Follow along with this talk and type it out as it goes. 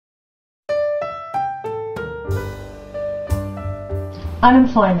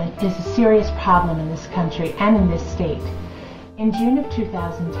Unemployment is a serious problem in this country and in this state. In June of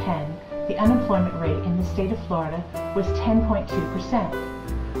 2010, the unemployment rate in the state of Florida was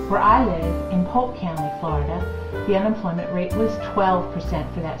 10.2%. Where I live, in Polk County, Florida, the unemployment rate was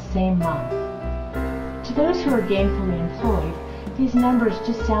 12% for that same month. To those who are gainfully employed, these numbers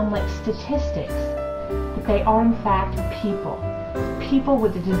just sound like statistics, but they are in fact people. People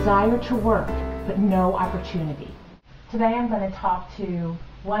with the desire to work, but no opportunity. Today I'm going to talk to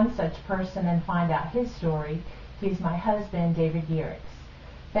one such person and find out his story. He's my husband, David Yerix.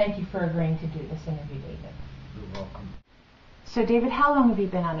 Thank you for agreeing to do this interview, David. You're welcome. So David, how long have you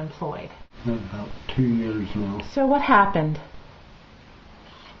been unemployed? About 2 years now. So what happened?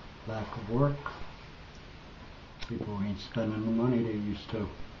 Lack of work. People ain't spending the money they used to.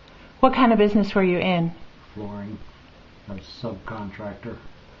 What kind of business were you in? Flooring. I was a subcontractor.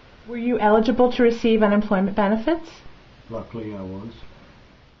 Were you eligible to receive unemployment benefits? Luckily I was.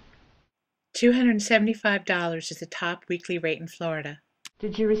 $275 is the top weekly rate in Florida.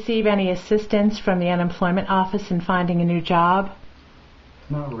 Did you receive any assistance from the unemployment office in finding a new job?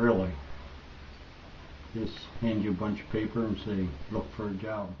 Not really. Just hand you a bunch of paper and say, look for a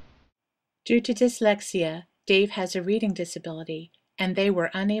job. Due to dyslexia, Dave has a reading disability, and they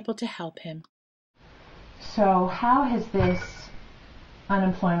were unable to help him. So how has this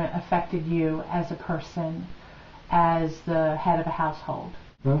unemployment affected you as a person, as the head of a household?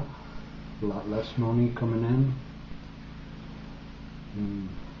 Well, a lot less money coming in. And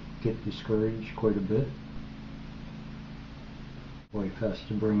get discouraged quite a bit. Wife has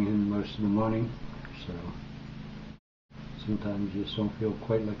to bring in most of the money, so sometimes you just don't feel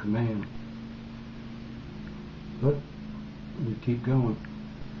quite like a man. But we keep going.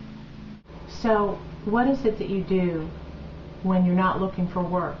 So what is it that you do when you're not looking for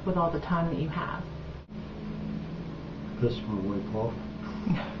work with all the time that you have? Piss my wife off.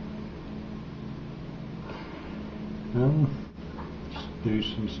 Just do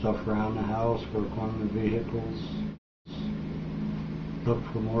some stuff around the house, work on the vehicles, look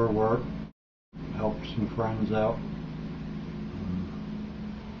for more work, help some friends out.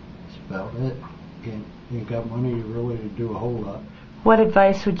 That's about it. You got money really to do a whole lot. What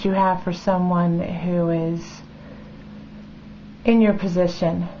advice would you have for someone who is in your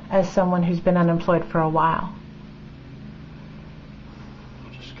position as someone who's been unemployed for a while?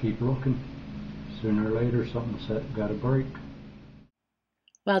 Just keep looking. Sooner or later something's got to break.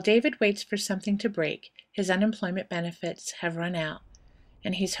 While David waits for something to break, his unemployment benefits have run out,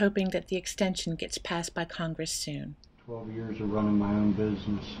 and he's hoping that the extension gets passed by Congress soon. 12 years of running my own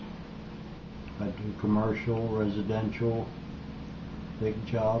business. I do commercial, residential, big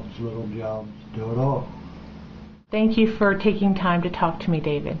jobs, little jobs, do it all. Thank you for taking time to talk to me,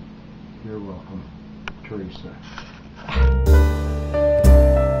 David. You're welcome, Teresa.